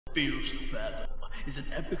Fears to Fathom is an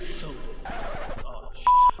episode. Oh, shit.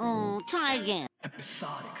 Oh, try again.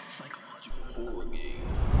 Episodic psychological horror game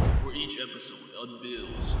where each episode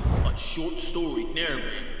unveils a short story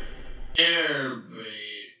narrated.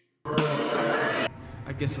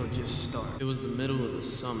 I guess I'll just start. It was the middle of the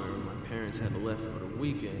summer and my parents had left for the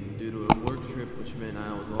weekend due to a work trip, which meant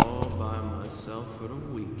I was all by myself for the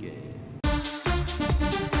weekend.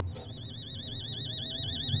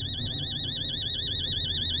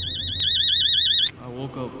 I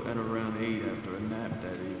woke up at around 8 after a nap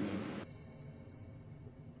that evening.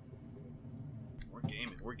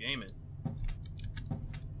 We're gaming.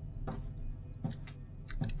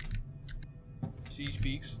 Siege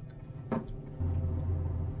Peaks.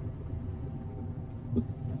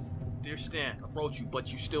 Dear Stan, I wrote you,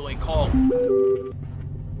 but you still ain't called.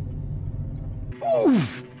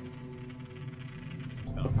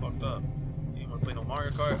 It's kinda fucked up. You ain't wanna play no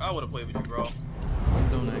Mario Kart? I would've played with you, bro.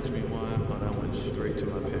 Don't ask me why, but I went straight to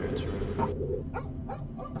my parents' room.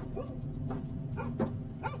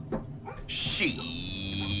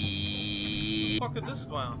 Fuck is this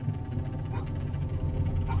clown?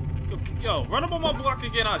 Yo, run up on my block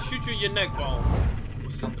again, I'll shoot you in your neck bone.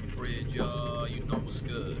 What's in the fridge, y'all? You know what's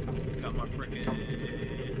good. Got my freaking.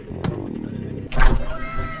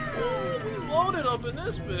 Oh, we loaded up in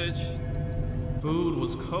this bitch. Food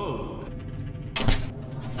was cold.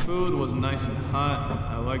 Food was nice and hot.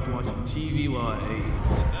 I liked watching TV while I ate.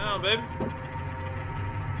 Sit down, baby.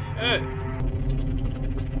 Shit.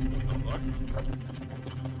 What the fuck?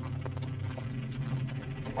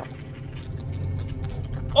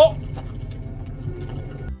 Oh!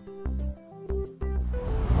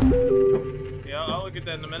 Yeah, I'll look at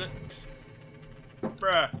that in a minute.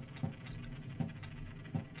 Bruh.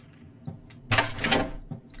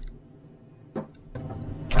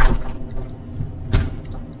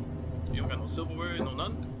 You don't got no silverware, no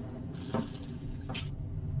none?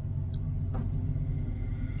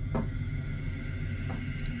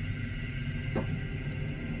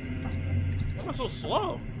 Why am I so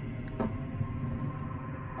slow?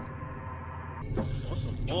 What's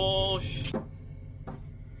some bullshit?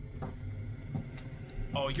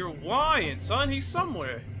 Oh, you're lying, son. He's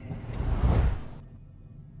somewhere.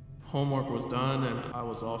 Homework was done and I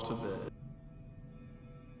was off to bed.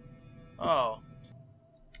 Oh.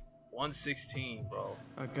 1:16, bro.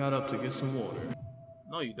 I got up to get some water.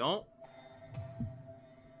 No, you don't.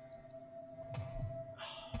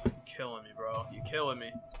 You're killing me, bro. You're killing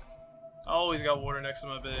me. I always got water next to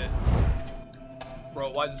my bed.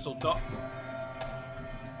 Bro, why is it so dark?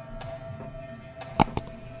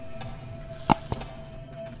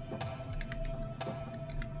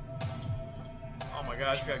 Oh my god,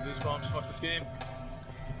 I just got goosebumps. Fuck this game.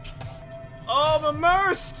 Oh, I'm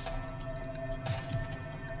immersed!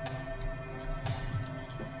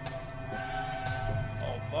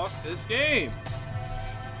 Oh, fuck this game.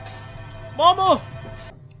 Mama!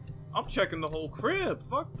 I'm checking the whole crib.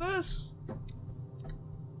 Fuck this.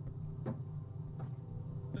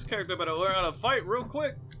 This character better learn how to fight real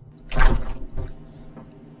quick.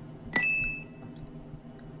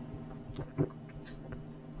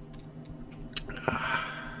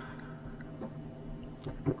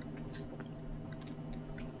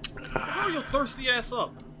 Hurry your thirsty ass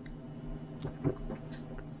up.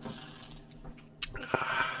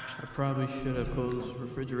 I probably should have closed the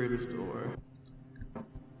refrigerator's door.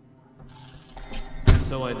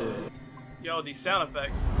 So I did. Yo, these sound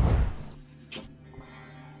effects.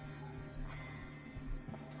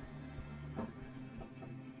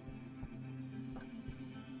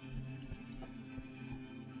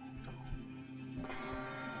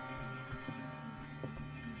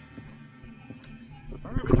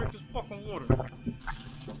 Hurry up and drink this fucking water.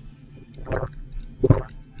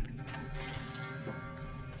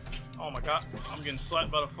 Oh my god, I'm getting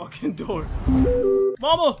slapped by the fucking door.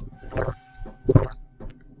 Mama!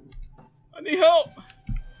 I need help!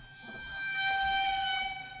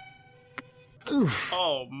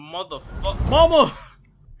 Oh, motherfucker. Mama!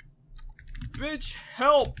 Bitch,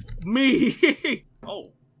 help me!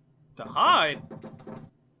 Oh, to hide?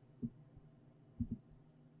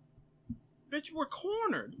 Bitch, we're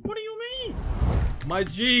cornered. What do you mean? My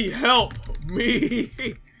G, help me!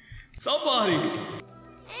 Somebody!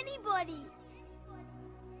 Anybody!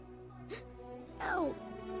 Help!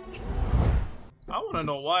 I want to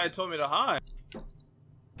know why it told me to hide.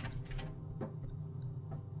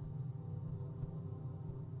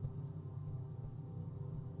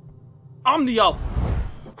 I'm the alpha.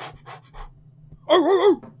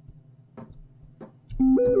 Oh,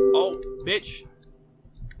 bitch.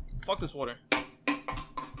 Fuck this water.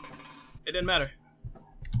 It didn't matter.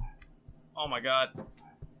 Oh my god.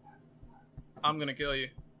 I'm gonna kill you.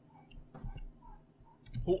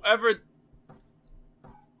 Whoever...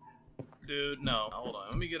 Dude, no. Hold on,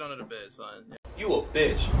 let me get under the bed, son. You a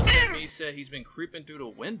bitch. Me said he's been creeping through the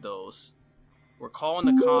windows. We're calling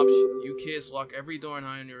the cops. You kids lock every door and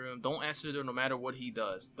hide in your room. Don't answer the door no matter what he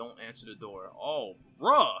does. Don't answer the door. Oh,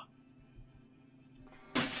 bruh.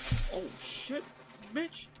 Oh, shit,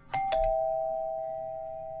 bitch.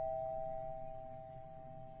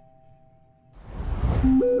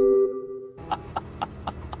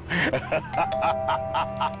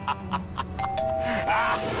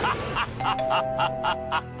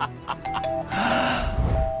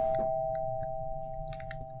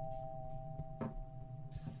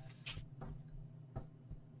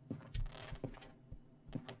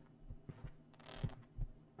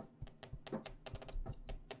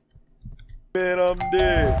 Man, I'm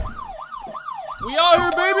dead. We out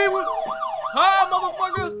here, baby. Hi,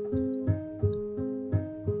 motherfucker.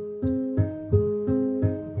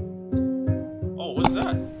 Oh, what's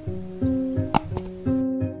that?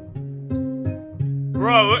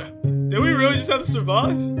 Bro, what? Did we really just have to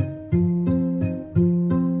survive?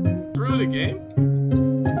 Through the game?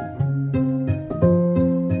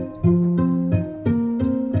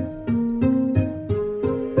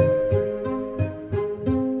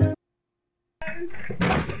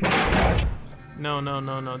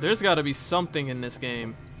 No. There's gotta be something in this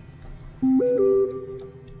game.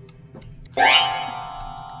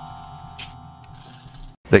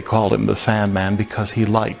 They called him the Sandman because he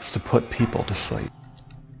likes to put people to sleep.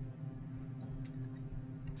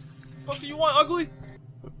 Fuck do you want, ugly?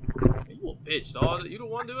 You a bitch, dog. You the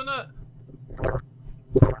one doing that?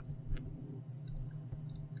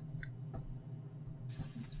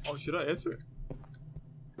 Oh, should I answer it?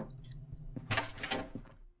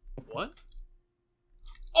 What?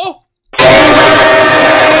 Oh!